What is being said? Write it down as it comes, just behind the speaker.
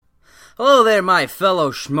Hello there, my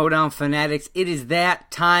fellow Schmoedown fanatics. It is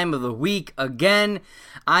that time of the week again.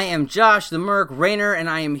 I am Josh the Merc Rainer, and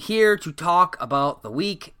I am here to talk about the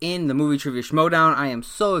week in the Movie Trivia Schmoedown. I am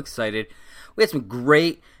so excited. We had some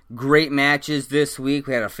great matches this week.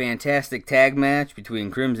 We had a fantastic tag match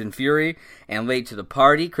between Crimson Fury and Late to the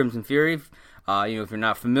Party. Crimson Fury, if you're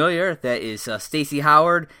not familiar, that is Stacey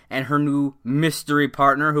Howard and her new mystery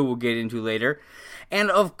partner, who we'll get into later. And,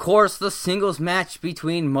 of course, the singles match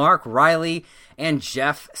between Mark Riley and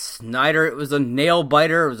Jeff Sneider. It was a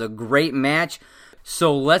nail-biter. It was a great match.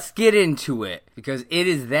 So let's get into it, because it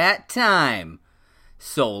is that time.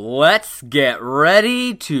 So let's get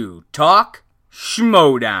ready to talk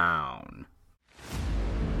Schmoedown.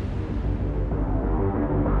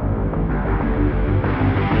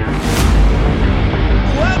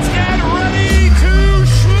 Let's get ready to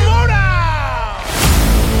Schmoedown!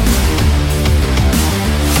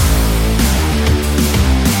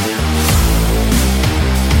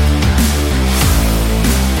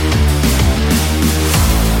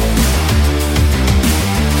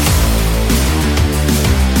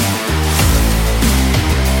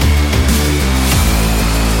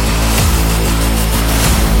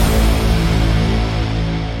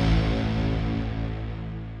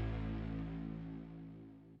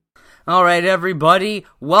 All right, everybody,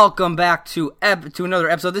 welcome back to another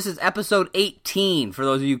episode. This is episode 18, for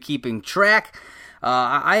those of you keeping track.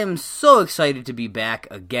 I am so excited to be back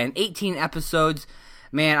again. 18 episodes.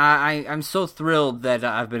 Man, I'm so thrilled that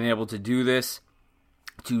I've been able to do this,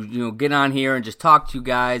 to get on here and just talk to you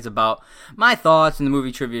guys about my thoughts in the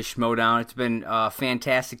Movie Trivia Schmoedown. It's been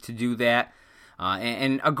fantastic to do that,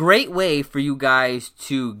 and a great way for you guys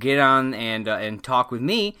to get on and talk with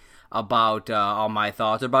me about all my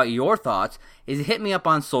thoughts, about your thoughts, is hit me up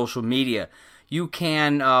on social media. You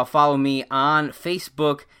can follow me on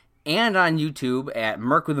Facebook and on YouTube at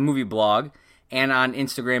Merc with a Movie Blog, and on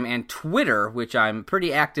Instagram and Twitter, which I'm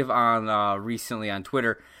pretty active on recently on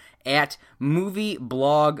Twitter, at Movie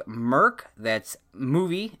Blog Merc. That's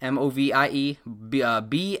movie, M-O-V-I-E,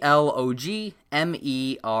 B-L-O-G-M-E-R-C,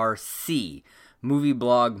 Movie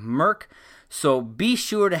Blog Merc. So be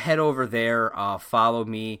sure to head over there, follow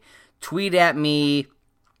me, tweet at me,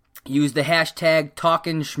 use the hashtag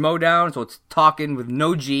Talkin' Schmoedown, so it's Talkin' with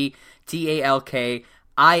no G,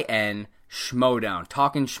 T-A-L-K-I-N, Schmoedown,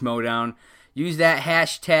 Talkin' Schmoedown. Use that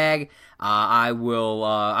hashtag. I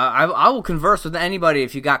will converse with anybody.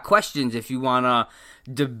 If you got questions, if you want to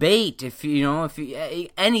debate, if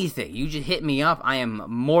anything, you just hit me up. I am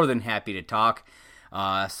more than happy to talk.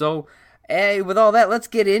 So with all that, let's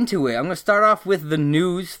get into it. I'm going to start off with the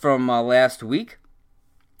news from last week.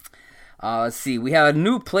 Let's see. We have a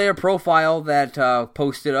new player profile that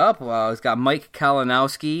posted up. It's got Mike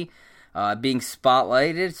Kalinowski being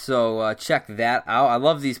spotlighted, so check that out. I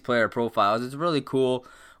love these player profiles. It's a really cool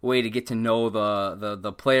way to get to know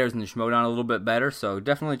the players in the Schmoedown a little bit better, so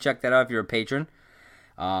definitely check that out if you're a patron.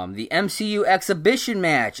 The MCU exhibition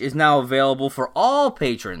match is now available for all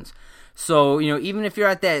patrons. So, even if you're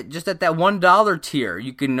at that $1 tier,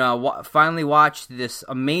 you can finally watch this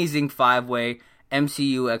amazing 5-way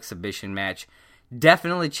MCU exhibition match.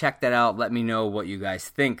 Definitely check that out. Let me know what you guys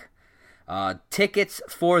think. Tickets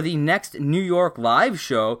for the next New York live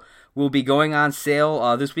show will be going on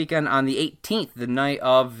sale this weekend on the 18th, the night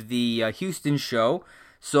of the Houston show.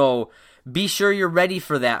 So be sure you're ready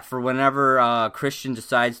for that, for whenever Christian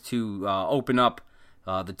decides to open up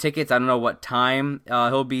the tickets. I don't know what time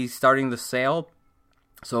he'll be starting the sale,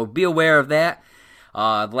 so be aware of that.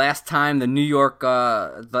 Last time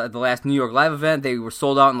the last New York live event, they were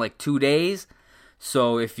sold out in like 2 days.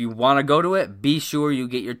 So if you want to go to it, be sure you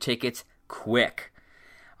get your tickets quick.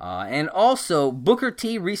 And also, Booker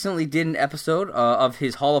T recently did an episode of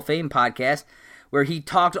his Hall of Fame podcast where he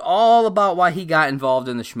talked all about why he got involved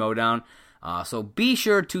in the Schmoedown. So be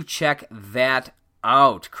sure to check that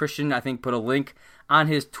out. Christian, I think, put a link on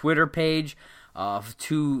his Twitter page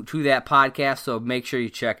to that podcast, so make sure you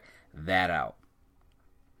check that out.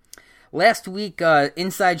 Last week,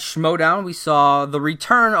 inside Schmoedown, we saw the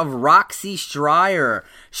return of Roxy Striar.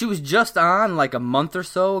 She was just on like a month or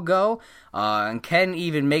so ago, and Ken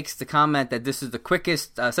even makes the comment that this is the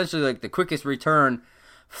quickest, essentially like the quickest return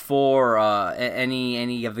for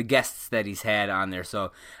any of the guests that he's had on there.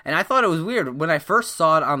 So, and I thought it was weird when I first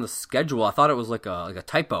saw it on the schedule. I thought it was like a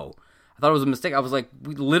typo. I thought it was a mistake. I was like,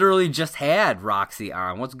 we literally just had Roxy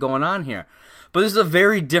on. What's going on here? But this is a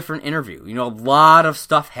very different interview. A lot of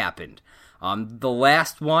stuff happened. The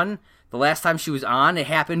last time she was on, it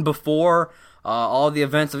happened before all the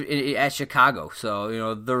events at Chicago.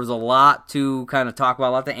 So, there was a lot to kind of talk about,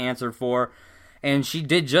 a lot to answer for. And she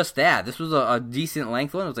did just that. This was a decent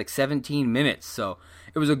length one. It was like 17 minutes, so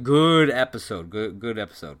it was a good episode. Good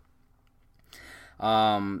episode.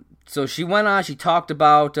 So she went on. She talked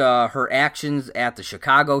about her actions at the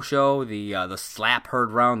Chicago show, the slap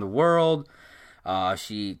heard around the world.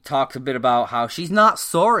 She talked a bit about how she's not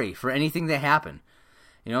sorry for anything that happened.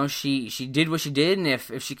 You know, she did what she did, and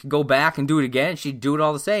if she could go back and do it again, she'd do it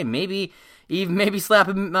all the same. Maybe slap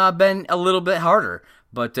Ben a little bit harder.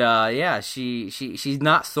 But yeah, she's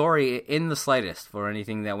not sorry in the slightest for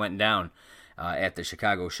anything that went down at the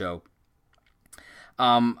Chicago show.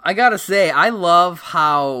 I gotta say, I love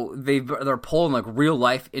how they're pulling like real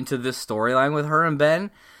life into this storyline with her and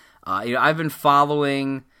Ben. I've been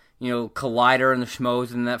following Collider and the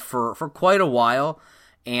Schmoes and that for quite a while,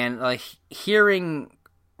 and like hearing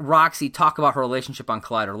Roxy talk about her relationship on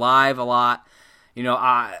Collider Live a lot.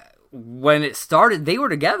 When it started, they were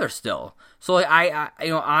together still. So like,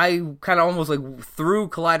 I kind of almost like through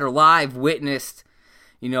Collider Live witnessed,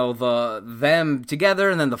 them together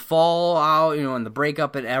and then the fallout, and the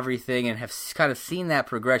breakup and everything, and have kind of seen that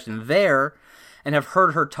progression there, and have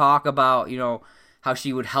heard her talk about, how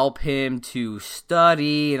she would help him to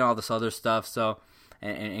study and all this other stuff. So,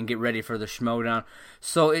 and get ready for the Schmoedown.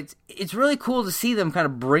 So it's really cool to see them kind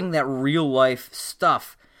of bring that real life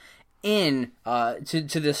stuff in to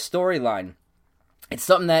this storyline. It's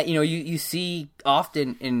something that you see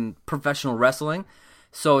often in professional wrestling,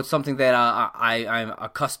 so it's something that I'm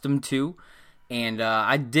accustomed to, and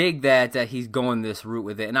I dig that he's going this route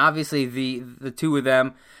with it. And obviously the two of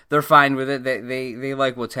them, they're fine with it. They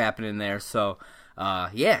like what's happening there. So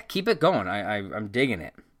yeah, keep it going. I'm digging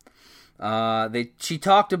it. She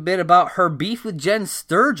talked a bit about her beef with Jen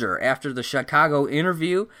Sturger after the Chicago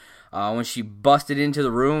interview. When she busted into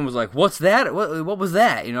the room, was like, "What's that? What was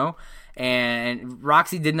that?" And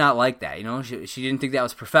Roxy did not like that. She didn't think that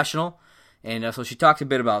was professional, and so she talked a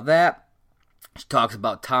bit about that. She talks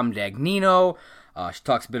about Tom Dagnino. She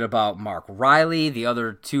talks a bit about Mark Riley, the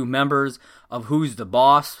other two members of Who's the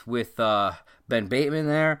Boss with Ben Bateman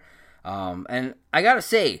there. And I gotta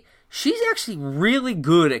say, she's actually really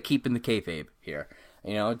good at keeping the kayfabe here.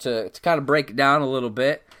 To kind of break it down a little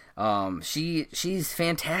bit. She's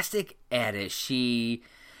fantastic at it. She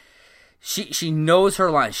knows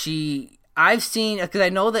her lines. I've seen, because I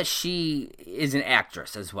know that she is an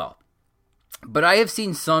actress as well, but I have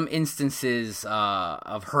seen some instances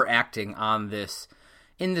of her acting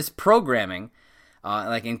in this programming,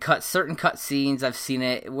 like in certain cut scenes. I've seen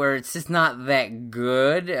it where it's just not that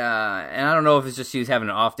good, and I don't know if it's just she was having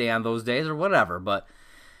an off day on those days or whatever, but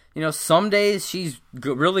some days she's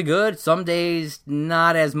really good, some days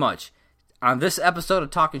not as much. On this episode of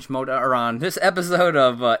Talking Schmoedown, or on this episode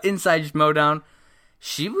of Inside Schmoedown,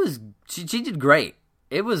 she did great.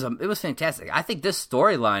 It was fantastic. I think this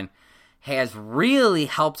storyline has really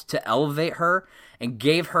helped to elevate her and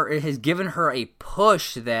it has given her a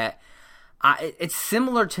push that it's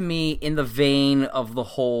similar to me in the vein of the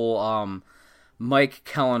whole Mike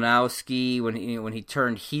Kalinowski when he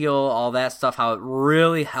turned heel, all that stuff, how it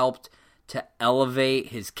really helped to elevate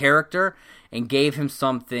his character and gave him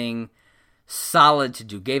something solid to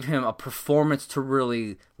do, gave him a performance to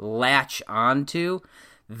really latch onto.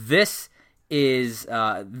 This is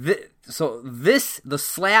the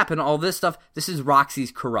slap and all this stuff, this is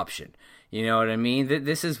Roxy's corruption. You know what I mean?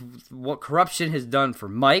 This is what corruption has done for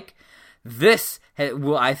Mike. This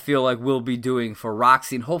I feel like will be doing for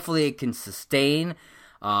Roxy, and hopefully it can sustain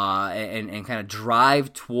and kind of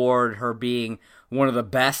drive toward her being one of the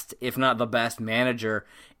best, if not the best, manager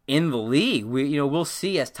in the league. We'll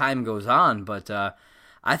see as time goes on, but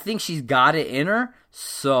I think she's got it in her,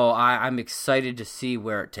 so I'm excited to see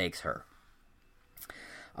where it takes her.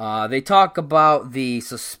 They talk about the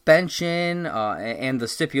suspension and the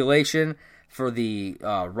stipulation for the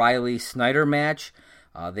Riley-Snyder match.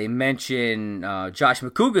 They mention Josh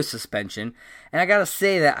McCouga's suspension, and I gotta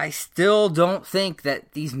say that I still don't think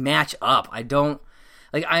that these match up. I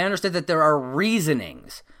understand that there are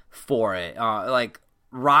reasonings for it. Like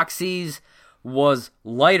Roxy's was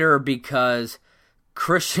lighter because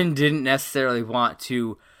Christian didn't necessarily want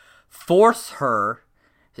to force her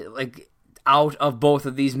out of both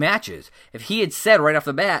of these matches. If he had said right off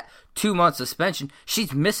the bat 2 months suspension,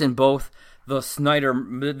 she's missing both the Snyder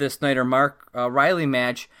Mark Riley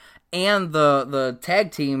match and the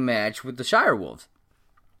tag team match with the Shire Wolves.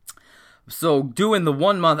 So doing the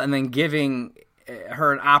 1 month and then giving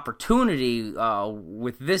her an opportunity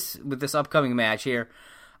with this upcoming match here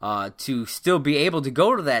to still be able to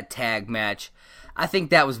go to that tag match, I think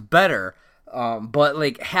that was better.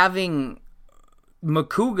 But having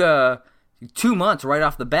McCouga 2 months right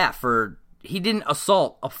off the bat he didn't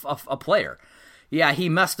assault a player. yeah, he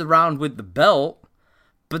messed around with the belt,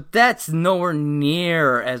 but that's nowhere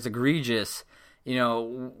near as egregious,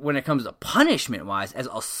 when it comes to punishment-wise, as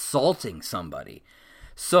assaulting somebody.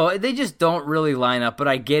 So they just don't really line up, but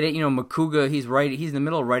I get it. Makuga, he's in the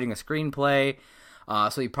middle of writing a screenplay,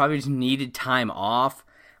 so he probably just needed time off.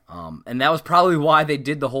 And that was probably why they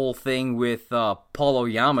did the whole thing with Paul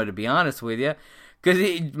Oyama, to be honest with you. Because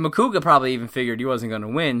Makuga probably even figured he wasn't going to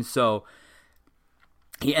win, so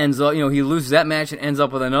he ends up, he loses that match and ends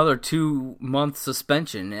up with another 2-month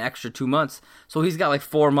suspension, an extra 2 months. So he's got like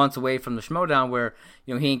 4 months away from the Schmodown where,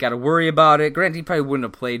 he ain't got to worry about it. Granted, he probably wouldn't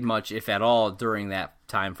have played much, if at all, during that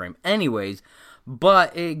time frame anyways.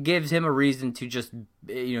 But it gives him a reason to just, him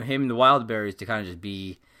and the Wildberries to kind of just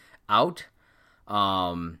be out.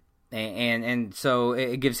 And so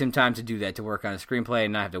it gives him time to do that, to work on a screenplay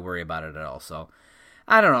and not have to worry about it at all. So,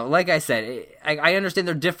 I don't know. Like I said, I understand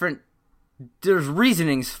they're different. There's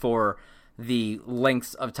reasonings for the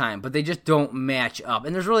lengths of time, but they just don't match up.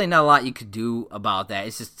 And there's really not a lot you could do about that.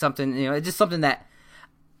 It's just something, it's just something that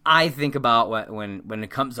I think about when it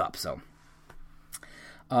comes up. So,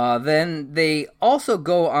 then they also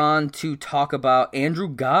go on to talk about Andrew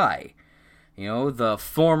Guy, the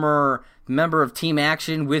former member of Team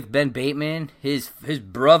Action with Ben Bateman, his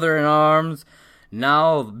brother-in-arms,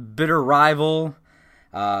 now bitter rival.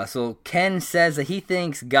 So Ken says that he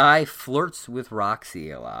thinks Guy flirts with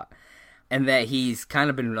Roxy a lot, and that he's kind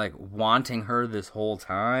of been like wanting her this whole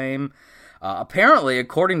time. Apparently,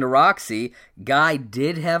 according to Roxy, Guy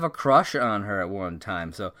did have a crush on her at one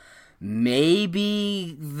time. So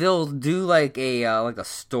maybe they'll do like a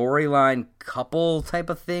storyline couple type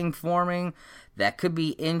of thing forming. That could be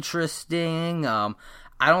interesting. I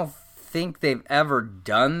don't think they've ever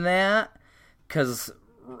done that, because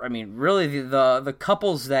really, the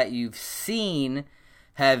couples that you've seen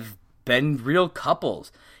have been real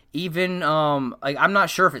couples. Even, I'm not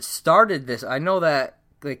sure if it started this. I know that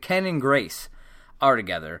Ken and Grace are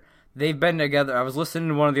together. They've been together. I was listening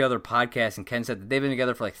to one of the other podcasts, and Ken said that they've been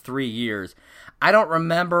together for like 3 years. I don't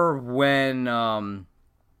remember when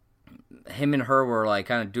him and her were like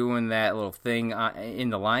kind of doing that little thing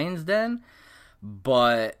in the Lion's Den,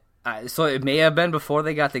 but... so it may have been before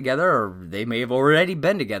they got together, or they may have already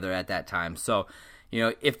been together at that time. So,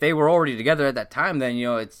 if they were already together at that time, then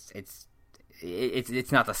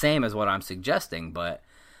it's not the same as what I'm suggesting. But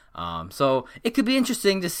so it could be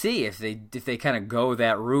interesting to see if they kind of go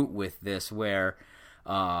that route with this, where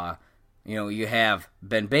you have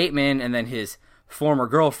Ben Bateman and then his former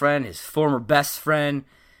girlfriend, his former best friend,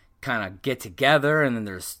 kind of get together, and then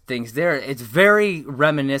there's things there. It's very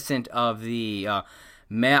reminiscent of the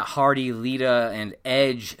Matt Hardy, Lita, and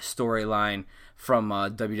Edge storyline from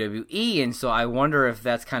WWE, and so I wonder if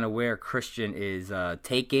that's kind of where Christian is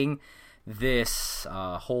taking this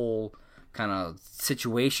whole kind of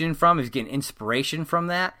situation from. He's getting inspiration from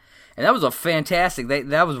that, and that was a fantastic.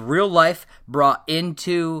 That was real life brought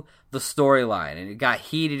into the storyline, and it got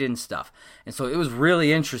heated and stuff, and so it was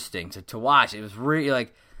really interesting to watch. It was really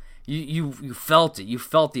like. You felt it. You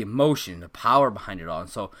felt the emotion, the power behind it all. And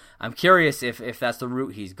so I'm curious if that's the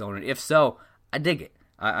route he's going. And if so, I dig it.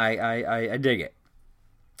 I dig it.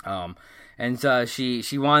 And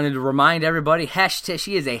she wanted to remind everybody,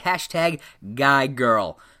 she is a hashtag guy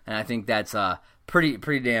girl. And I think that's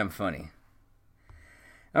pretty damn funny.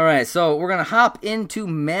 All right, so we're going to hop into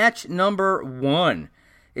match number 1.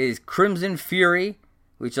 It is Crimson Fury,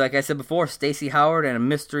 which, like I said before, Stacey Howard and a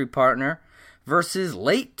mystery partner, versus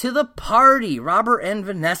Late to the Party, Robert and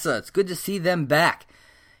Vanessa. It's good to see them back.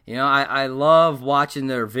 I love watching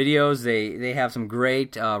their videos. They have some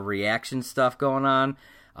great reaction stuff going on.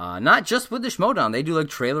 Not just with the Schmodown. They do like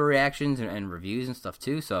trailer reactions and reviews and stuff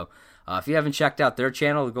too. So if you haven't checked out their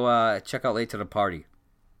channel, go check out Late to the Party.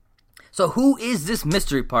 So who is this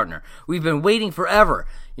mystery partner? We've been waiting forever.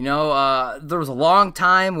 There was a long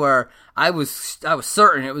time where I was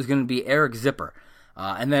certain it was going to be Eric Zipper.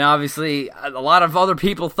 And then obviously a lot of other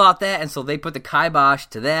people thought that, and so they put the kibosh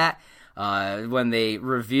to that when they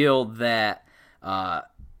revealed that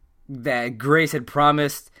that Grace had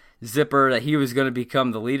promised Zipper that he was going to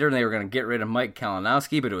become the leader, and they were going to get rid of Mike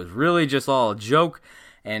Kalinowski, but it was really just all a joke,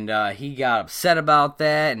 and he got upset about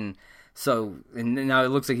that, and now it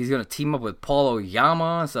looks like he's going to team up with Paul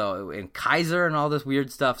Oyama, and Kaiser and all this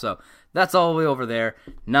weird stuff. So that's all the way over there.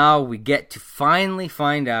 Now we get to finally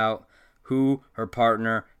find out who her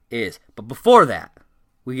partner is. But before that,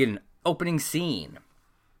 we get an opening scene.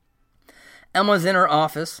 Emma's in her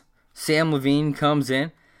office. Sam Levine comes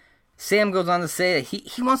in. Sam goes on to say that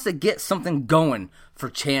he wants to get something going for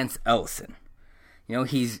Chance Ellison.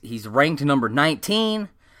 He's ranked number 19,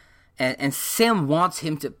 and Sam wants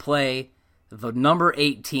him to play the number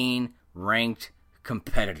 18 ranked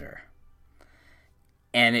competitor.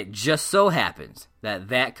 And it just so happens that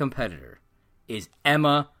that competitor is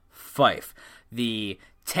Emma Fyffe, the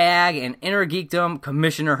tag and Inner Geekdom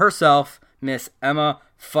commissioner herself, Miss Emma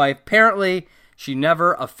Fyffe. Apparently, she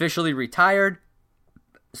never officially retired,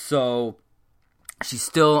 so she's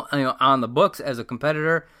still on the books as a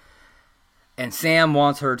competitor. And Sam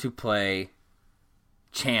wants her to play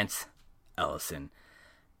Chance Ellison,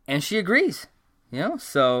 and she agrees.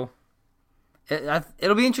 So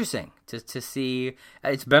it'll be interesting to see.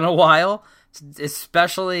 It's been a while, it's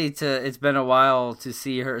been a while to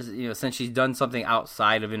see her, since she's done something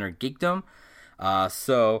outside of Inner Geekdom.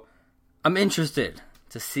 So I'm interested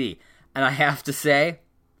to see. And I have to say,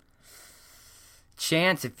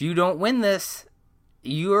 Chance, if you don't win this,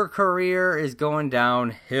 your career is going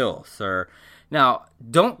downhill, sir. Now,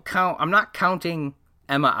 I'm not counting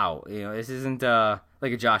Emma out. This isn't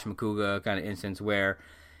like a Josh McCouga kind of instance where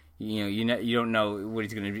you don't know what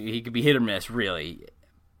he's going to do. He could be hit or miss, really.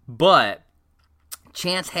 But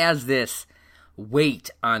Chance has this weight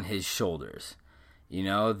on his shoulders.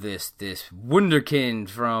 This wunderkind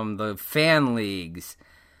from the fan leagues,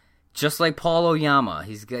 just like Paul Oyama.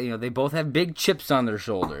 He's got, they both have big chips on their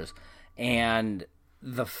shoulders, and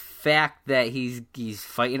the fact that he's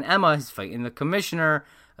fighting Emma, he's fighting the commissioner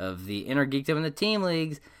of the Inner Geekdom and the team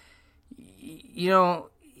leagues,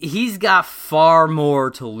 he's got far more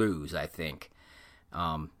to lose, I think,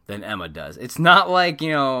 than Emma does. It's not like,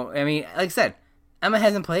 like I said, Emma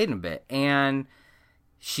hasn't played in a bit, and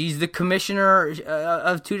she's the commissioner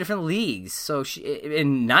of two different leagues, so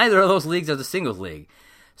and neither of those leagues are the singles league.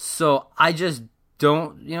 So I just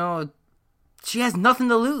don't, she has nothing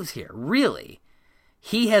to lose here, really.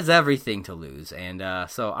 He has everything to lose, and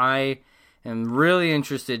so I am really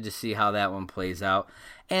interested to see how that one plays out.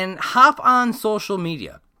 And hop on social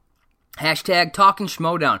media,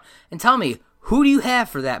 #TalkingSchmoedown, and tell me, who do you have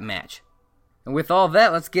for that match? And with all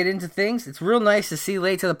that, let's get into things. It's real nice to see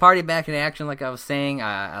Late to the Party back in action, like I was saying.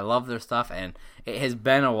 I love their stuff, and it has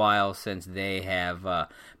been a while since they have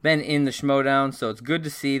been in the Schmoedown, so it's good to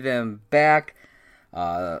see them back.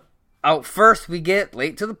 Out first, we get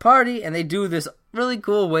Late to the Party, and they do this really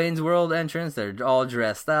cool Wayne's World entrance. They're all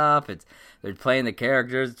dressed up. They're playing the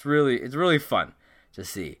characters. It's really fun to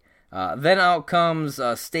see. Then out comes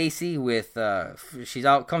Stacy with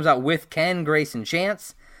comes out with Ken, Grace, and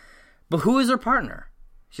Chance. But who is her partner?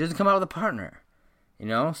 She doesn't come out with a partner,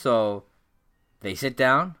 So they sit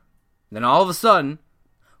down. Then all of a sudden,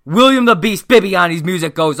 William the Beast Bibbiani's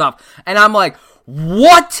music goes off, and I'm like,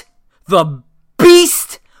 what? The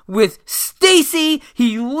Beast with Stacy?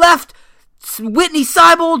 He left Whitney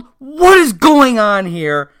Seibold? What is going on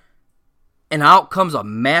here? And out comes a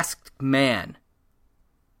masked man.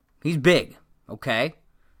 He's big, okay?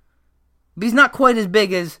 But he's not quite as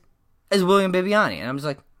big as William Bibbiani. And I'm just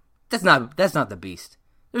like, that's not the Beast.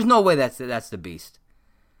 There's no way that's the Beast.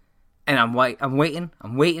 And I'm waiting.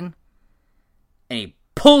 And he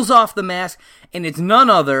pulls off the mask, and it's none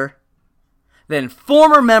other than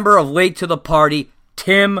former member of Late to the Party,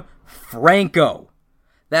 Tim Franco.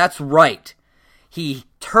 That's right. He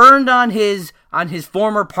turned on his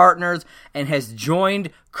former partners and has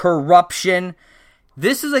joined Corruption.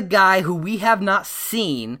 This is a guy who we have not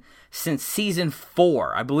seen since season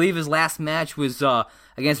 4. I believe his last match was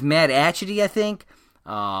against Mad Atchity, I think,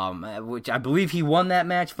 which I believe he won that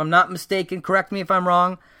match, if I'm not mistaken. Correct me if I'm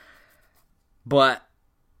wrong. But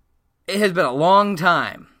it has been a long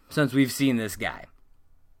time since we've seen this guy.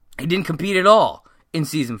 He didn't compete at all in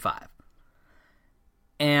season 5.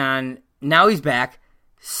 And now he's back,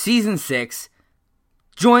 season 6,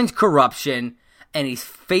 joins Corruption, and he's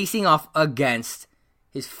facing off against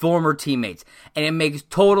his former teammates. And it makes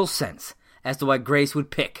total sense as to why Grace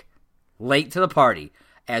would pick Late to the Party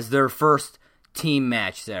as their first team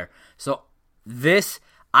match there. So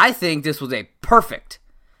I think this was a perfect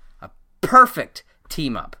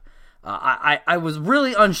team up. I was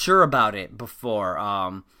really unsure about it before.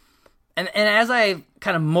 And as I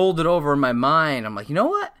kind of molded over in my mind, I'm like, you know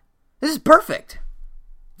what? This is perfect.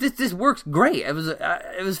 This works great. It was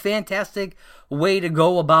a fantastic way to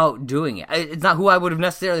go about doing it. It's not who I would have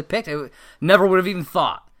necessarily picked. I never would have even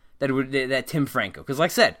thought that Tim Franco, because like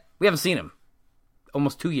I said, we haven't seen him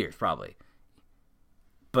almost 2 years probably.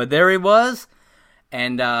 But there he was,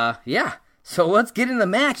 and yeah. So let's get in the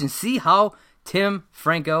match and see how Tim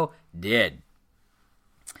Franco did.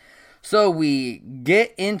 So we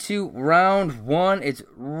get into round 1. It's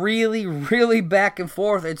really, really back and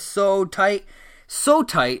forth. It's so tight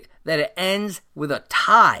that it ends with a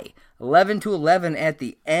tie, 11-11 at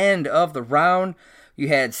the end of the round. You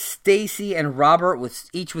had Stacy and Robert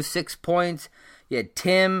each with 6 points. You had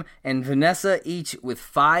Tim and Vanessa each with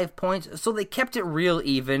 5 points. So they kept it real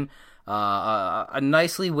even. A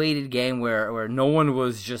nicely weighted game where no one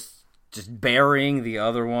was just burying the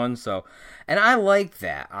other one. So, and I like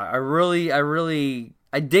that.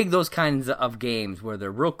 I dig those kinds of games where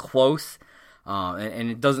they're real close, and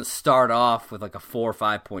it doesn't start off with like a 4 or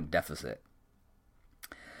 5 point deficit.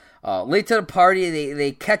 Late to the party,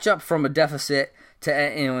 they catch up from a deficit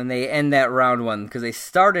and they end that round one because they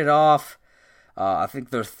started off. I think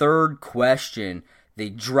their third question they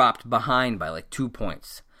dropped behind by like 2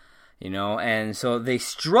 points. And so they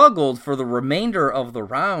struggled for the remainder of the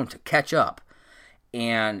round to catch up.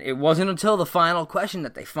 And it wasn't until the final question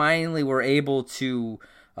that they finally were able to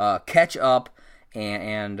catch up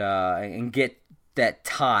and get that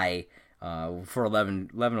tie for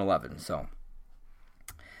 11-11. So,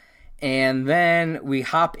 and then we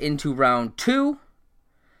hop into round 2,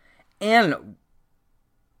 and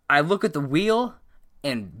I look at the wheel.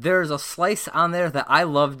 And there's a slice on there that I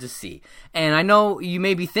love to see. And I know you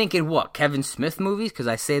may be thinking, what, Kevin Smith movies? Because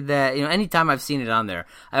I say that, anytime I've seen it on there,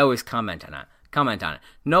 I always comment on it.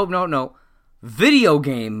 No. Video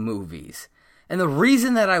game movies. And the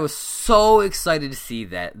reason that I was so excited to see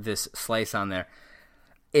this slice on there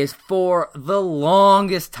is for the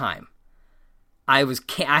longest time, I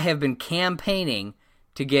have been campaigning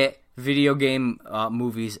to get video game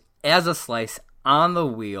movies as a slice on the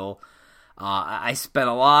wheel. I spent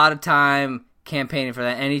a lot of time campaigning for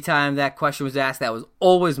that. Anytime that question was asked, that was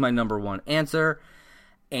always my number one answer.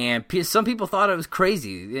 And some people thought it was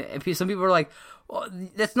crazy. Some people were like, well,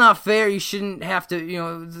 that's not fair. You shouldn't have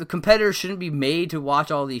to, the competitors shouldn't be made to watch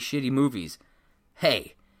all these shitty movies.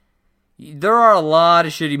 Hey, there are a lot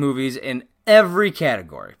of shitty movies in every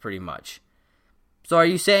category, pretty much. So are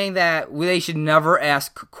you saying that they should never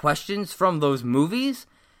ask questions from those movies?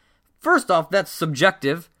 First off, that's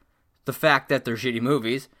subjective. The fact that they're shitty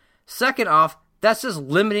movies. Second off, that's just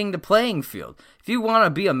limiting the playing field. If you want to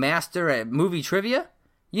be a master at movie trivia,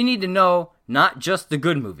 you need to know not just the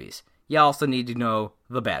good movies. You also need to know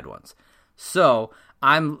the bad ones. So,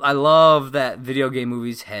 I love that video game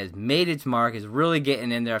movies has made its mark, is really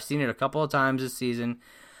getting in there. I've seen it a couple of times this season.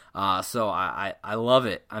 So I love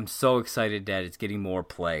it. I'm so excited that it's getting more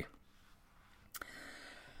play.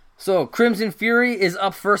 So, Crimson Fury is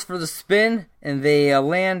up first for the spin, and they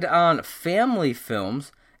land on family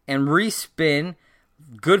films and respin.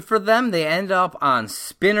 Good for them. They end up on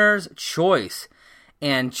Spinner's Choice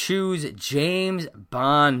and choose James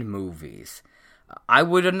Bond movies. I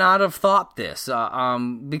would not have thought this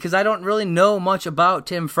because I don't really know much about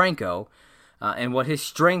Tim Franco and what his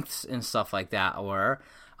strengths and stuff like that were.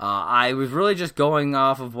 I was really just going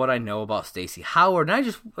off of what I know about Stacey Howard, and I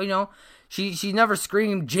just, She never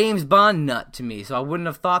screamed James Bond nut to me, so I wouldn't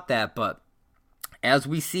have thought that. But as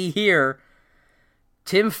we see here,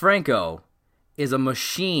 Tim Franco is a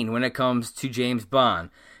machine when it comes to James Bond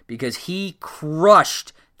because he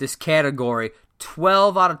crushed this category,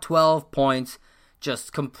 12 out of 12 points,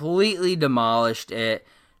 just completely demolished it,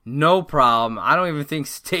 no problem. I don't even think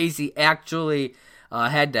Stacey actually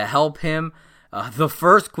had to help him. The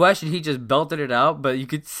first question, he just belted it out, but you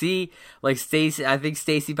could see, like, Stacey, I think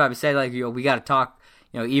Stacey probably said, like, we got to talk,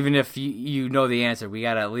 even if you know the answer, we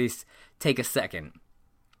got to at least take a second.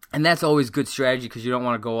 And that's always good strategy because you don't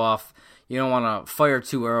want to go off, you don't want to fire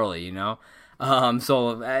too early,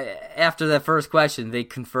 So after that first question, they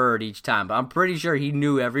conferred each time, but I'm pretty sure he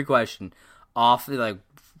knew every question off, like,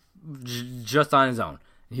 just on his own.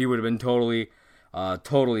 He would have been totally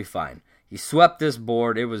fine. He swept this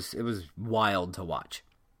board. It was wild to watch.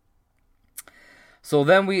 So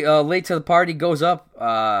then we late to the party goes up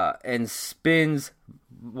and spins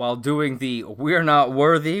while doing the "We're Not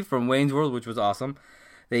Worthy" from Wayne's World, which was awesome.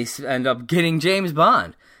 They end up getting James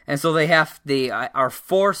Bond, and so they are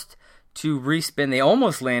forced to respin. They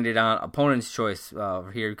almost landed on opponent's choice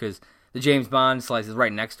here because the James Bond slice is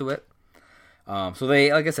right next to it. So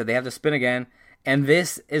they, like I said, they have to spin again. And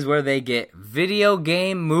this is where they get video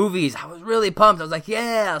game movies. I was really pumped. I was like,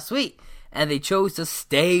 yeah, sweet. And they chose to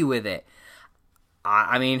stay with it.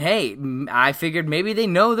 I mean, hey, I figured maybe they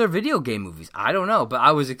know their video game movies. I don't know. But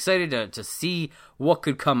I was excited to see what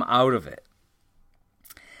could come out of it.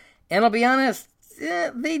 And I'll be honest,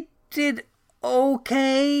 they did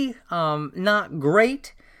okay. Not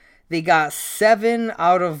great. They got 7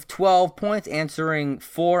 out of 12 points, answering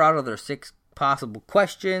 4 out of their 6 possible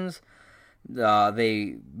questions.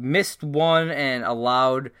 They missed one and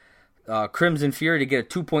allowed Crimson Fury to get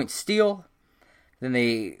a 2-point steal.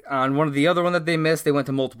 Then on one of the other one that they missed, they went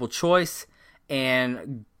to multiple choice.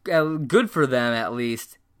 And good for them, at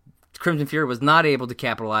least, Crimson Fury was not able to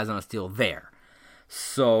capitalize on a steal there.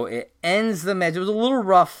 So it ends the match. It was a little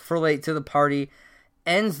rough for Late to the Party.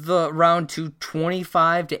 Ends the round 2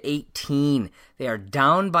 25-18. They are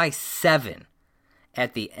down by 7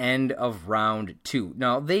 at the end of round 2.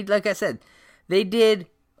 Now, like I said, they did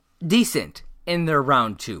decent in their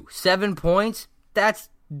round 2. 7 points, that's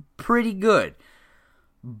pretty good.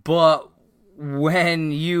 But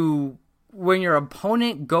when your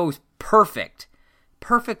opponent goes perfect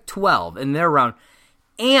 12 in their round,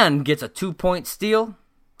 and gets a 2-point steal,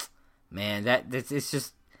 man,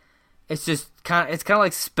 it's kind of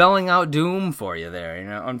like spelling out doom for you there,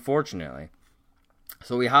 unfortunately.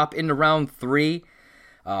 So we hop into round 3.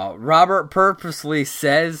 Robert purposely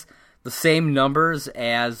says the same numbers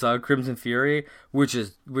as Crimson Fury, which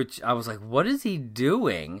I was like, what is he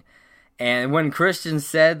doing? And when Christian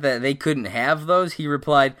said that they couldn't have those, he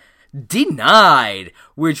replied, "Denied,"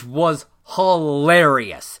 which was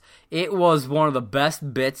hilarious. It was one of the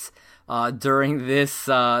best bits during this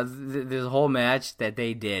whole match that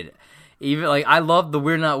they did. Even I love the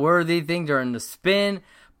 "we're not worthy" thing during the spin,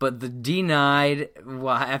 but the "denied"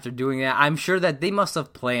 after doing that, I'm sure that they must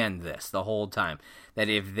have planned this the whole time. That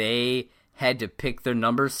if they had to pick their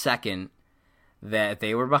number second, that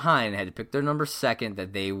they were behind and had to pick their number second,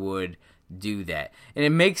 that they would do that. And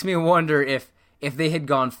it makes me wonder if they had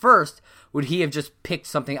gone first, would he have just picked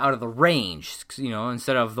something out of the range?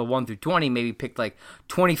 Instead of the 1 through 20, maybe picked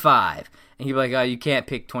 25. And he'd be like, "Oh, you can't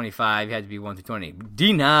pick 25. You had to be 1 through 20.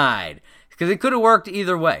 Denied." Because it could have worked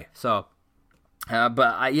either way. So, I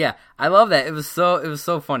love that. It was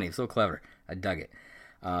so funny, so clever. I dug it.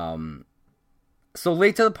 So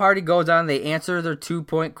Late to the Party goes on. They answer their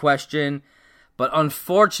 2-point question. But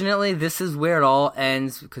unfortunately, this is where it all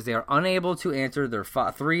ends because they are unable to answer their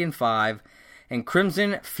 3 and 5. And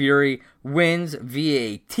Crimson Fury wins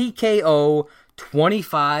via TKO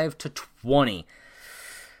 25-20.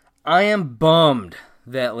 I am bummed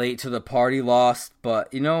that Late to the Party lost, but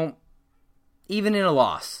even in a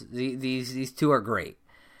loss, these two are great.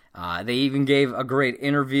 They even gave a great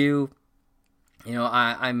interview.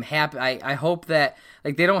 I'm happy. I hope that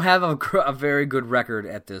they don't have a very good record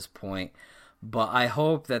at this point, but I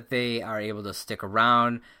hope that they are able to stick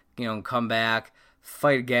around, come back,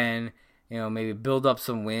 fight again. Maybe build up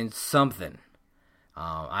some wins, something.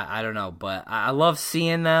 I don't know, but I love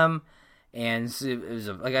seeing them, and it was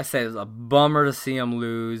like I said, it was a bummer to see them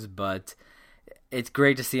lose, but it's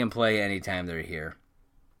great to see them play anytime they're here.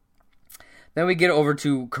 Then we get over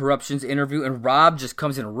to Corruption's interview, and Rob just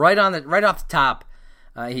comes in right off the top.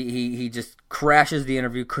 He just crashes the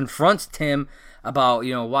interview, confronts Tim about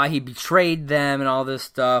why he betrayed them and all this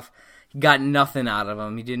stuff. He got nothing out of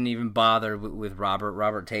him. He didn't even bother with Robert.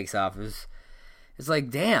 Robert takes off. It's like,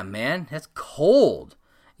 damn, man, that's cold.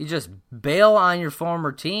 You just bail on your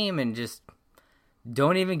former team and just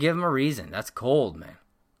don't even give him a reason. That's cold, man.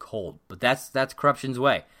 Cold. But that's Corruption's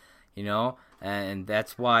way, and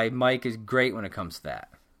that's why Mike is great when it comes to that.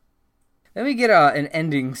 Then we get an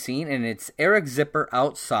ending scene, and it's Eric Zipper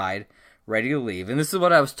outside, ready to leave. And this is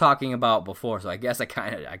what I was talking about before, so I guess I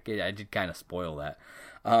did kind of spoil that.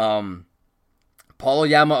 Paul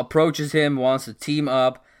Oyama approaches him, wants to team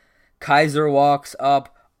up. Kaiser walks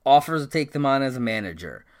up, offers to take them on as a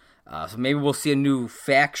manager. So maybe we'll see a new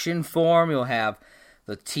faction form. You'll have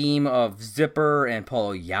the team of Zipper and Paul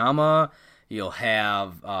Oyama. You'll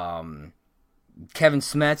have Kevin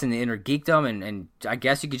Smets and the Inner Geekdom, and I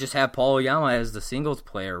guess you could just have Paul Oyama as the singles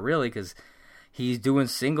player, really, because he's doing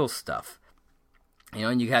singles stuff.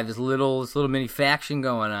 And you have this little mini faction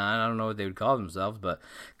going on. I don't know what they would call themselves, but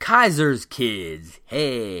Kaiser's Kids.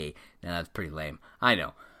 Hey. Now, that's pretty lame. I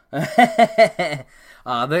know. They're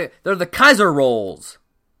the Kaiser Rolls.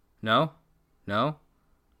 No? Oh,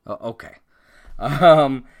 okay.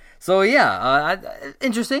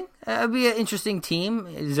 Interesting. It'd be an interesting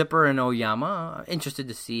team, Zipper and Oyama. Interested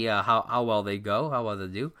to see how well they go, how well they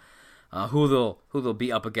do. Who they'll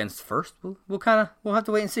be up against first. We'll have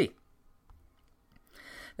to wait and see.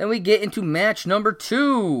 Then we get into match number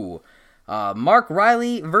 2. Mark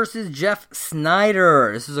Riley versus Jeff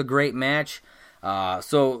Snyder. This is a great match.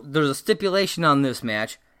 So there's a stipulation on this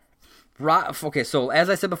match. So as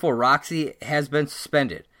I said before, Roxy has been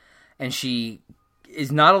suspended, and she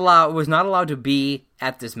was not allowed to be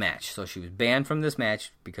at this match. So she was banned from this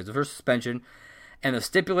match because of her suspension. And the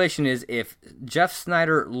stipulation is if Jeff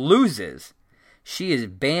Snyder loses, she is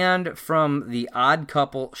banned from the Odd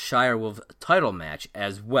Couple Shirewolves title match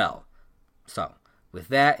as well. So, with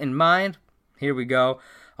that in mind, here we go.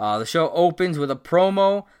 The show opens with a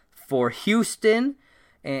promo for Houston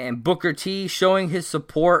and Booker T showing his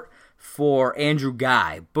support for Andrew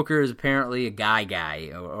Guy. Booker is apparently a guy,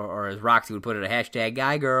 or as Roxy would put it, a hashtag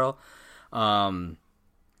guy girl. So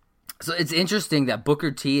it's interesting that Booker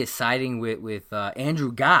T is siding with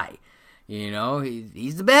Andrew Guy. You know,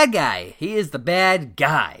 he's the bad guy. He is the bad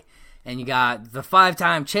guy. And you got the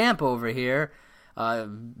 5-time champ over here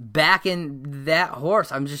backing that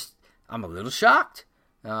horse. I'm a little shocked.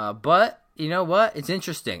 But you know what? It's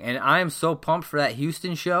interesting. And I am so pumped for that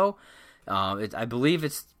Houston show. I believe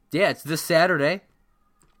it's this Saturday.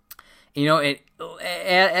 You know,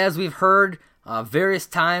 as we've heard various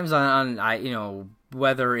times on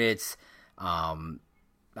whether it's on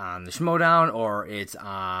the Schmodown or it's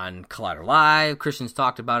on Collider Live, Christian's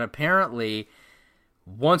talked about it. Apparently,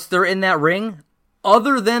 once they're in that ring,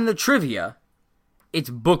 other than the trivia, it's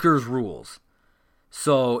Booker's rules.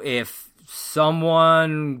 So if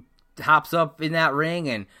someone hops up in that ring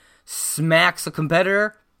and smacks a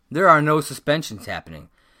competitor, there are no suspensions happening.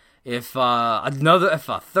 If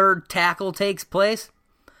a third tackle takes place,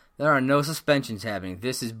 there are no suspensions happening.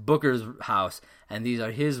 This is Booker's house, and these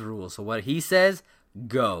are his rules. So what he says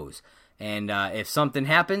goes. And if something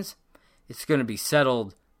happens, it's going to be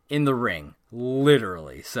settled in the ring,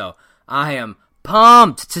 literally. So I am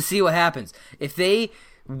pumped to see what happens. If they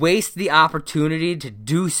waste the opportunity to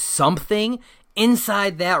do something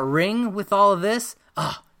inside that ring with all of this,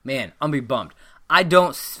 oh, man, I'm going to be bummed. I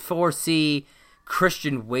don't foresee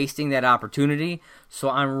Christian wasting that opportunity, so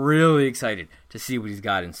I'm really excited to see what he's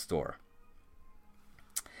got in store.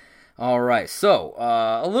 All right, so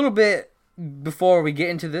a little bit before we get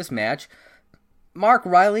into this match, Mark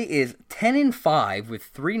Riley is 10-5 with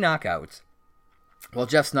 3 knockouts, while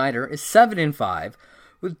Jeff Sneider is 7-5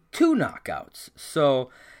 with 2 knockouts. So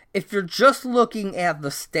if you're just looking at the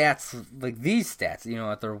stats, like these stats, you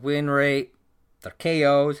know, at their win rate, their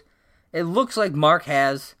KOs, it looks like Mark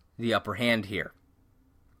has the upper hand here.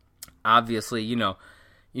 Obviously, you know,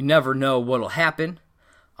 you never know what'll happen.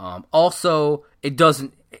 Also, it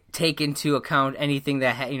doesn't take into account anything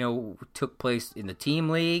that took place in the team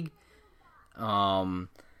league.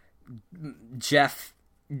 Jeff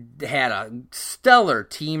had a stellar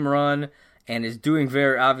team run and is doing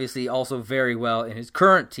also very well in his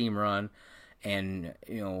current team run, and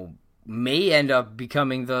may end up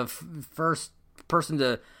becoming the first person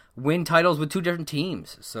to win titles with 2 different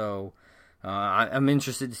teams. So I'm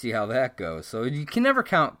interested to see how that goes. So you can never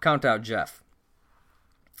count out Jeff.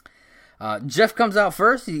 Jeff comes out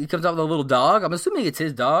first. He comes out with a little dog. I'm assuming it's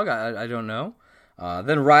his dog. I don't know.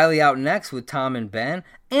 Then Riley out next with Tom and Ben.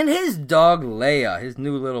 And his dog, Leia, his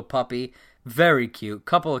new little puppy. Very cute.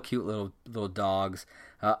 Couple of cute little dogs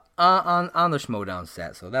on the Schmodown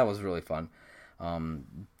set. So that was really fun.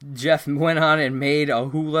 Jeff went on and made a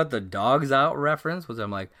 "Who Let the Dogs Out" reference, which I'm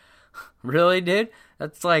like, really, dude?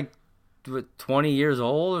 That's like 20 years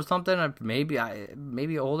old or something? Maybe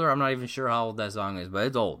older. I'm not even sure how old that song is, but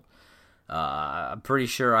it's old. I'm pretty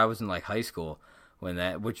sure I was in like high school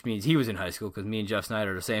which means he was in high school because me and Jeff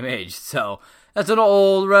Sneider are the same age. So that's an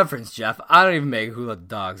old reference, Jeff. I don't even make "Who Let the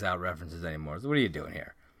Dogs Out" references anymore. So what are you doing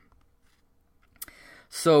here?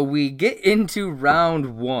 So we get into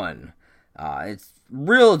round 1. It's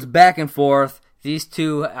back and forth. These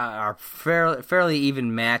two are fairly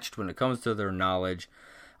even matched when it comes to their knowledge.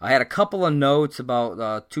 I had a couple of notes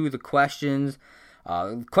about 2 of the questions.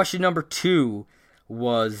 Question number 2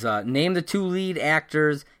 was name the 2 lead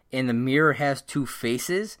actors in The Mirror Has Two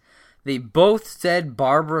Faces. They both said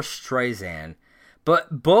Barbra Streisand,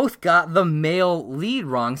 but both got the male lead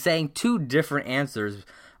wrong, saying 2 different answers,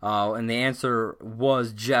 and the answer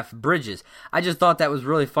was Jeff Bridges. I just thought that was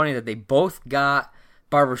really funny that they both got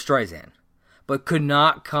Barbra Streisand, but could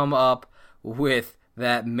not come up with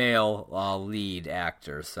that male lead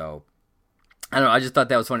actor. So I don't know. I just thought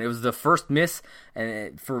that was funny. It was the first miss, and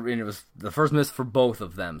it was the first miss for both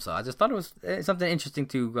of them. So I just thought it was something interesting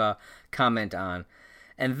to comment on.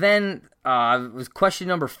 And then it was question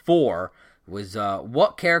number 4 was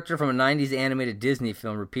what character from a 90s animated Disney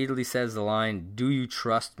film repeatedly says the line, "Do you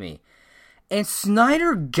trust me?" And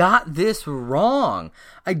Sneider got this wrong.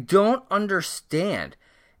 I don't understand.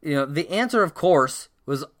 The answer, of course,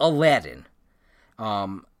 was Aladdin.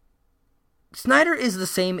 Sneider is the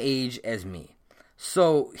same age as me.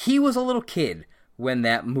 So he was a little kid when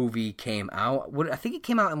that movie came out. I think it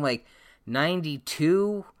came out in like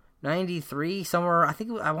 92, 93, somewhere.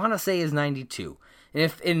 I want to say is 92.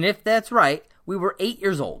 And if that's right, we were 8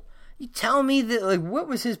 years old. You tell me that, what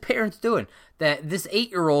was his parents doing that this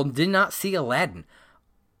 8-year-old did not see Aladdin?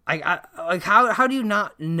 How do you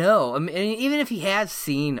not know? I mean, even if he has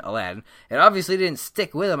seen Aladdin, it obviously didn't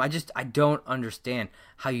stick with him. I don't understand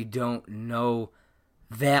how you don't know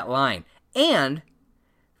that line. And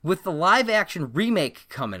with the live action remake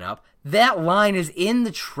coming up, that line is in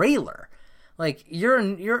the trailer. Like,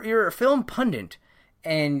 you're a film pundit,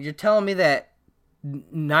 and you're telling me that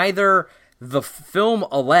neither the film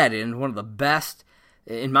Aladdin, one of the best,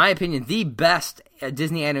 in my opinion, the best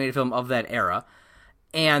Disney animated film of that era,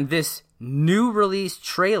 and this new release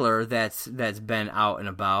trailer that's been out and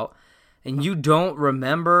about, and you don't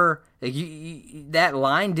remember, like, that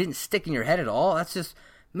line didn't stick in your head at all. That's just,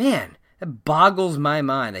 man, it boggles my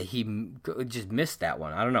mind that he just missed that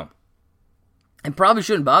one. I don't know. It probably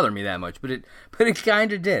shouldn't bother me that much, but it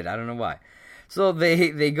kind of did. I don't know why. So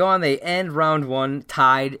they go on, they end round one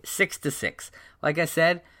tied 6-6. Like I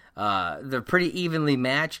said, they're pretty evenly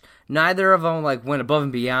matched. Neither of them like went above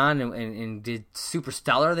and beyond and did super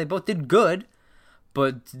stellar. They both did good,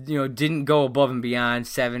 but didn't go above and beyond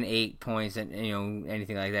 7-8 points and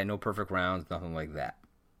anything like that. No perfect rounds, nothing like that.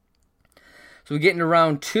 So we get into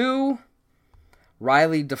round two.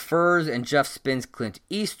 Riley defers and Jeff spins Clint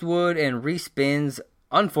Eastwood and respins,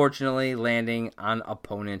 unfortunately landing on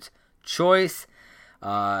opponent's choice.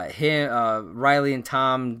 Riley and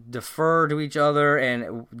Tom defer to each other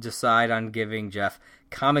and decide on giving Jeff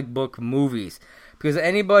comic book movies. Because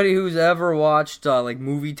anybody who's ever watched like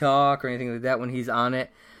Movie Talk or anything like that when he's on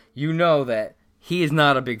it, you know that he is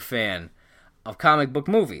not a big fan of comic book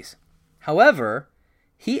movies. However,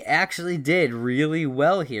 he actually did really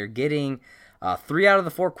well here, getting 3 out of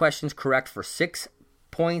the 4 questions correct for 6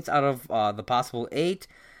 points out of the possible 8.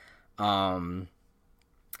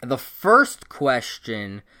 The first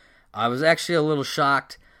question, I was actually a little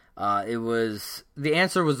shocked. The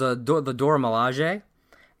answer was the Dora Milaje,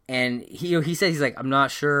 and he said, he's like, I'm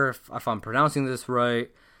not sure if I'm pronouncing this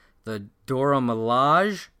right, the Dora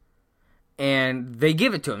Milaje, and they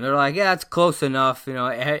give it to him. They're like, yeah, it's close enough,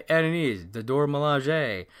 Edenese, the Dora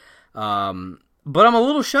Milaje. But I'm a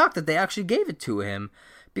little shocked that they actually gave it to him,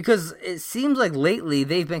 because it seems like lately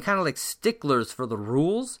they've been kind of like sticklers for the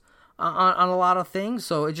rules on a lot of things,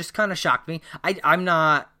 so it just kind of shocked me. I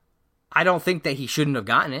don't think that he shouldn't have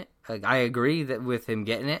gotten it. Like, I agree that with him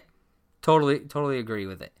getting it, totally agree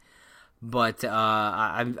with it. But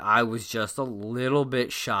I was just a little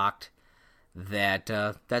bit shocked that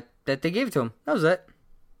they gave it to him. That was it.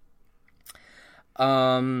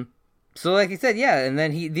 So like he said, yeah, and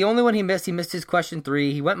then the only one he missed his question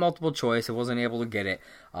 3. He went multiple choice, and wasn't able to get it.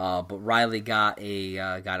 But Riley got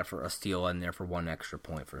it for a steal in there for 1 extra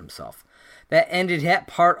point for himself. That ended that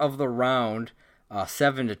part of the round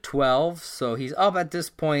 7-12. So he's up at this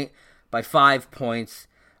point by 5 points,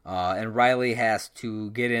 and Riley has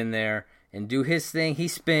to get in there and do his thing. He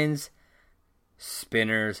spins,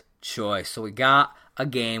 spinner's choice. So we got a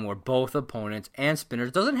game where both opponents and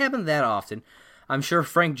spinners. Doesn't happen that often. I'm sure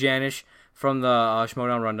Frank Janisch from the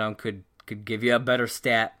Schmoedown Rundown could give you a better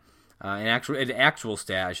stat, an actual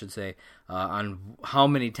stat, I should say, on how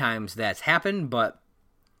many times that's happened. But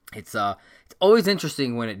it's always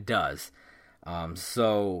interesting when it does.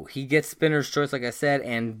 So he gets spinner's choice, like I said,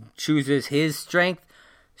 and chooses his strength,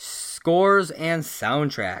 scores, and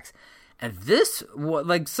soundtracks. And this,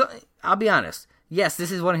 I'll be honest, yes,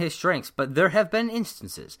 this is one of his strengths, but there have been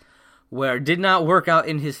instances where it did not work out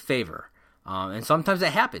in his favor. And sometimes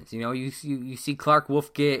that happens. You see Clark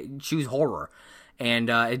Wolf choose horror, and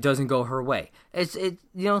it doesn't go her way.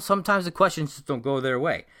 Sometimes the questions just don't go their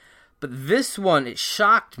way. But this one, it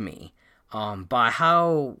shocked me by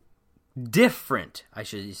how different, I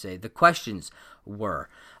should say, the questions were.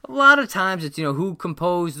 A lot of times it's who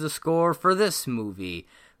composed the score for this movie,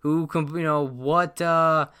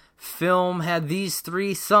 what film had these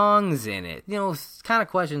 3 songs in it. Kind of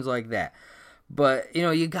questions like that. But,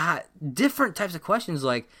 you got different types of questions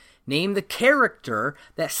like, name the character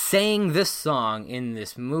that sang this song in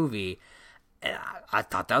this movie. And I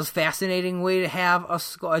thought that was a fascinating way to have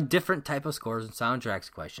a different type of scores and soundtracks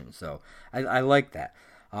question. So I like that.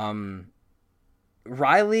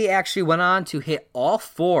 Riley actually went on to hit all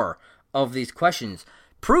 4 of these questions,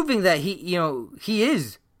 proving that he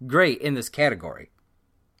is great in this category.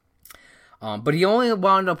 But he only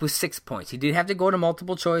wound up with 6 points. He did have to go to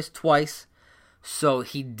multiple choice twice. So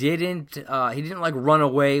he didn't run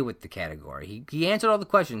away with the category. He answered all the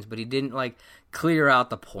questions, but he didn't clear out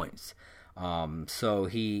the points. So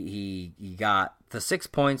he got the 6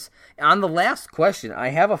 points. On the last question, I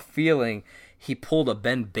have a feeling he pulled a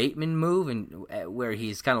Ben Bateman move, and where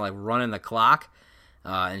he's kind of running the clock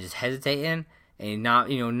and just hesitating and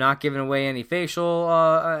not giving away any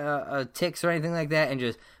facial ticks or anything like that, and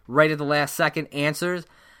just right at the last second answers.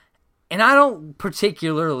 And I don't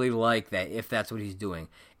particularly like that if that's what he's doing.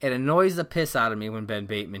 It annoys the piss out of me when Ben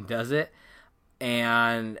Bateman does it.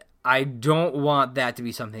 And I don't want that to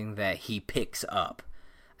be something that he picks up.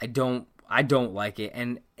 I don't like it,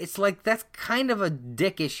 and it's like that's kind of a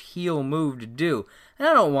dickish heel move to do, and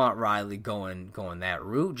I don't want Riley going that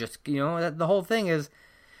route. Just the whole thing is,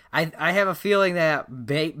 I have a feeling that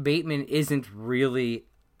Bateman isn't really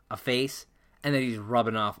a face, and that he's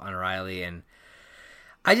rubbing off on Riley, and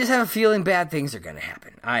I just have a feeling bad things are gonna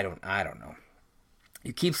happen. I don't know.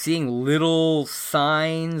 You keep seeing little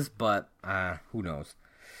signs, but who knows?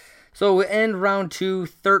 So we end round 2,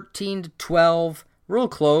 13-12. Real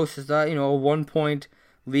close. It's a 1-point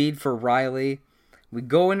lead for Riley. We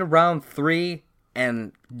go into round 3,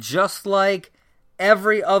 and just like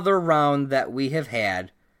every other round that we have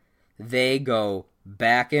had, they go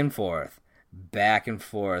back and forth, back and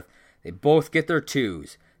forth. They both get their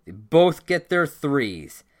 2s. They both get their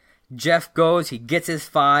 3s. Jeff goes, he gets his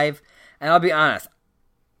 5, and I'll be honest,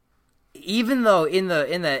 even though in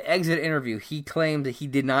the exit interview he claimed that he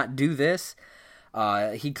did not do this,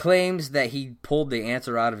 he claims that he pulled the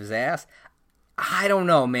answer out of his ass. I don't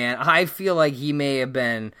know, man. I feel like he may have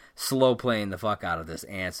been slow playing the fuck out of this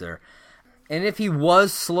answer. And if he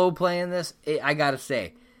was slow playing this, I gotta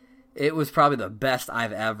say, it was probably the best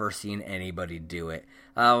I've ever seen anybody do it.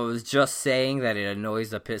 I was just saying that it annoys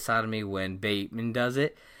the piss out of me when Bateman does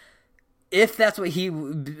it. If that's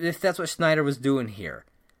what Snyder was doing here,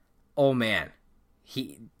 oh man,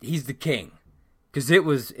 he's the king, because it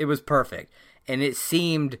was perfect, and it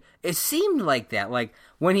seemed like that. Like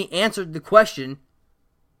when he answered the question,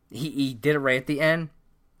 he did it right at the end.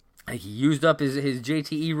 Like he used up his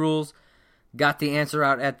JTE rules, got the answer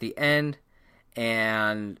out at the end,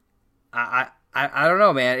 and I don't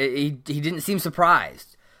know, man. He didn't seem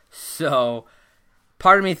surprised. So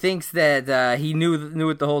part of me thinks that he knew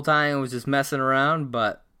it the whole time and was just messing around.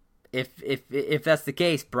 But if that's the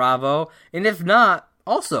case, bravo. And if not,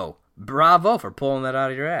 also bravo for pulling that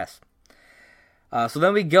out of your ass. So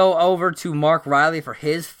then we go over to Mark Riley for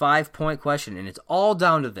his 5-point question, and it's all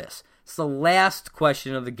down to this. It's the last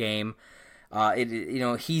question of the game.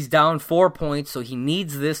 He's down 4 points, so he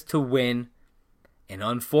needs this to win. And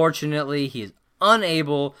unfortunately, he is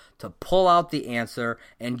unable to pull out the answer,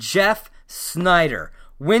 and Jeff Snyder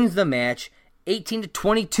wins the match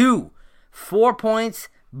 18-22. 4 points,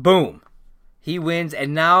 boom. He wins,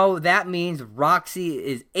 and now that means Roxy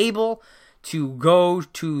is able to go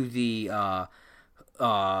to the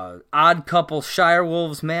Odd Couple Shire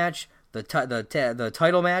Wolves match, the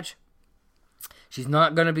title match. She's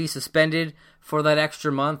not going to be suspended for that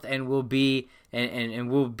extra month, and will be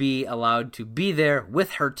allowed to be there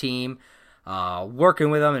with her team, working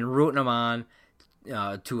with them and rooting them on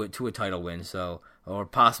to a title win, or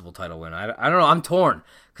possible title win. I don't know. I'm torn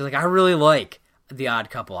because I really like the Odd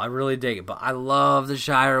Couple. I really dig it, but I love the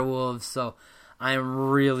Shire Wolves, so I am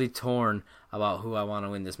really torn about who I want to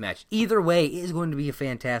win this match. Either way, it is going to be a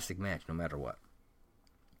fantastic match, no matter what.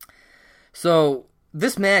 So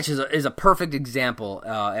this match is a perfect example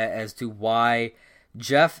as to why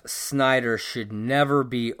Jeff Snyder should never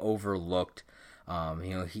be overlooked.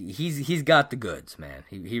 He's got the goods, man.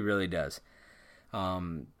 He really does.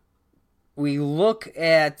 We look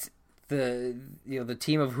at the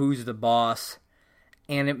team of Who's the Boss,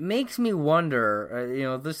 and it makes me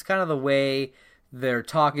wonder. This is kind of the way they're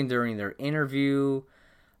talking during their interview.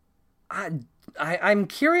 I'm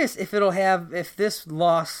curious if this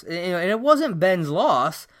loss, and it wasn't Ben's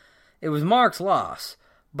loss, it was Mark's loss.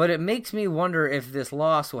 But it makes me wonder if this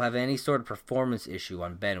loss will have any sort of performance issue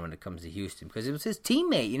on Ben when it comes to Houston, because it was his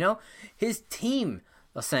teammate, his team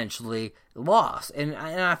essentially lost, and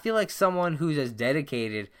I feel like someone who's as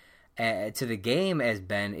dedicated to the game as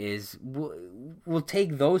Ben is will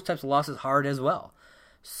take those types of losses hard as well.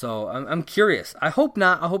 So I'm curious. I hope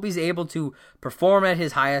not. I hope he's able to perform at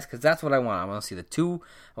his highest, because that's what I want. I want to see the two.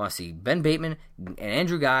 I want to see Ben Bateman and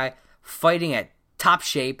Andrew Guy fighting at top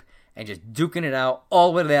shape and just duking it out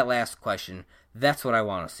all the way to that last question. That's what I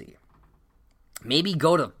want to see. Maybe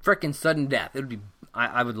go to frickin' sudden death. It would be.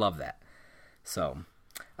 I would love that. So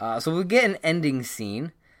we get an ending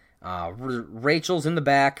scene. Rachel's in the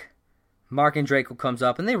back. Mark and Draco comes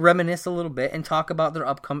up, and they reminisce a little bit and talk about their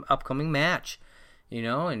upcoming match.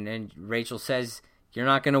 And Rachel says, "You're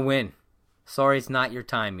not going to win. Sorry, it's not your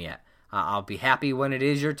time yet. I'll be happy when it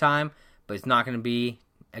is your time, but it's not going to be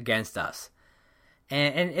against us."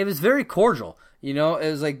 And it was very cordial. It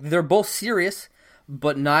was like they're both serious,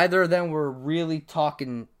 but neither of them were really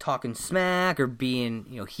talking smack or being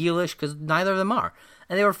heelish, because neither of them are.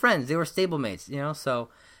 And they were friends. They were stablemates. So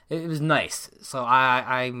it was nice. So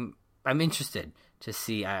I'm interested to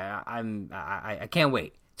see. I can't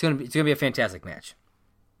wait. It's gonna be a fantastic match.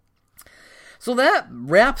 So that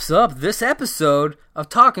wraps up this episode of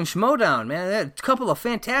Talking Schmoedown, man. A couple of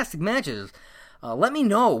fantastic matches. Let me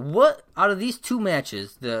know what out of these two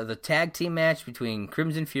matches, the tag team match between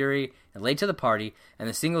Crimson Fury and Late to the Party, and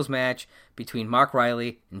the singles match between Mark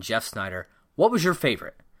Riley and Jeff Snyder, what was your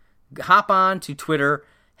favorite? Hop on to Twitter,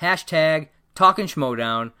 hashtag Talkin'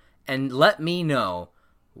 Schmodown, and let me know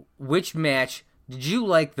which match did you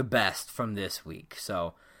like the best from this week.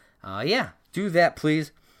 So, do that,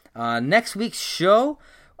 please. Next week's show,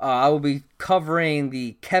 I will be covering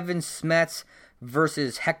the Kevin Smets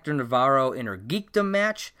versus Hector Navarro Inner Geekdom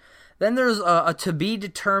match. Then there's a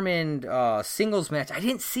to-be-determined singles match. I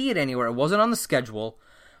didn't see it anywhere. It wasn't on the schedule,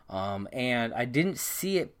 and I didn't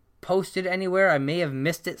see it posted anywhere. I may have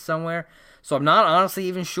missed it somewhere. So I'm not honestly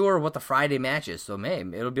even sure what the Friday match is. So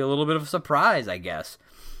maybe it'll be a little bit of a surprise, I guess.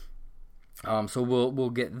 So we'll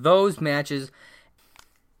get those matches.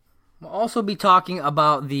 We'll also be talking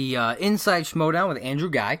about the Inside Schmodown with Andrew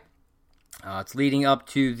Guy. It's leading up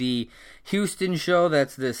to the Houston show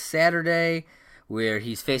that's this Saturday, where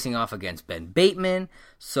he's facing off against Ben Bateman.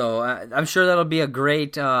 So I'm sure that'll be a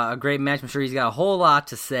great match. I'm sure he's got a whole lot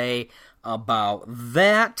to say about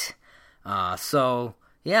that.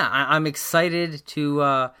 I'm excited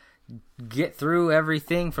to get through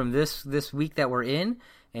everything from this week that we're in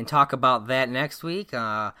and talk about that next week.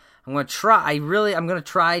 I'm gonna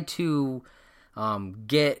try to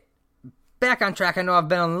get back on track. I know I've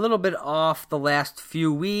been a little bit off the last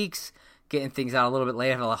few weeks, getting things out a little bit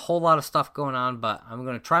late. I have a whole lot of stuff going on, but I'm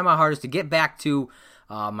going to try my hardest to get back to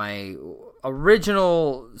my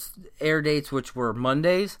original air dates, which were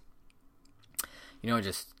Mondays.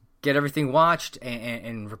 Just get everything watched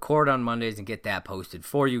and record on Mondays and get that posted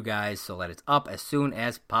for you guys so that it's up as soon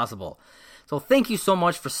as possible. So thank you so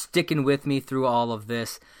much for sticking with me through all of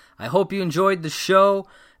this. I hope you enjoyed the show.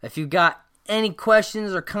 If you've got any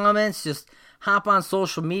questions or comments, just hop on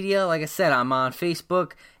social media. Like I said, I'm on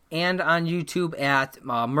Facebook and on YouTube at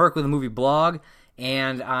Merc with a Movie Blog,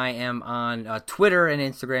 and I am on Twitter and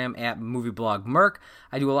Instagram at Movie Blog Merc.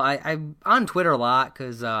 I'm on Twitter a lot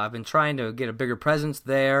because I've been trying to get a bigger presence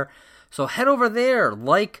there. So head over there,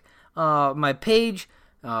 like my page,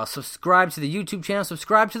 subscribe to the YouTube channel,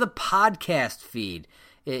 subscribe to the podcast feed.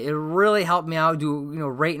 It really helped me out.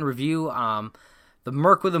 Rate and review. The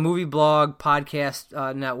Merc with a Movie Blog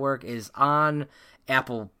podcast network is on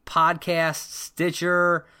Apple Podcasts,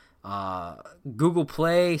 Stitcher, Google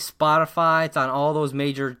Play, Spotify. It's on all those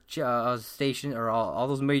major stations or all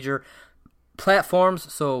those major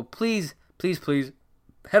platforms. So please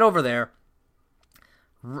head over there,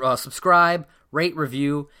 subscribe, rate,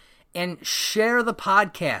 review, and share the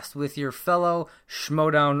podcast with your fellow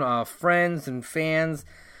Schmodown friends and fans.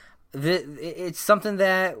 It's something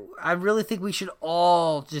that I really think we should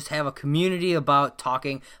all just have a community about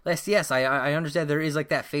talking. Yes, I understand there is like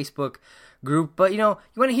that Facebook group, but you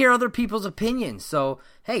want to hear other people's opinions. So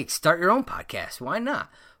hey, start your own podcast. Why not?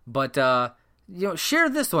 But share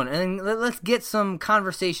this one and let's get some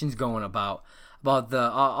conversations going about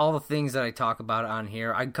all the things that I talk about on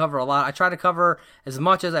here. I cover a lot. I try to cover as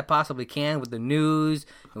much as I possibly can with the news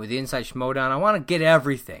and with the Inside Schmodown. I want to get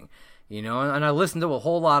everything. And I listen to a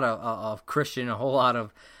whole lot of Christian, a whole lot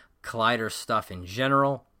of Collider stuff in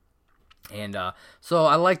general. And so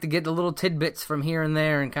I like to get the little tidbits from here and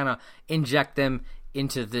there and kind of inject them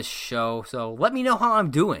into this show. So let me know how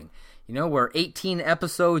I'm doing. We're 18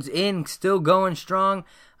 episodes in, still going strong.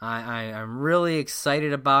 I'm really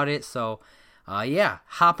excited about it. So,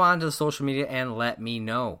 hop onto the social media and let me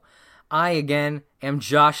know. I, again, am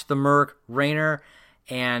Josh the Merc Rayner,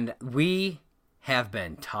 and we have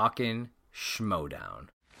been talking Schmodown.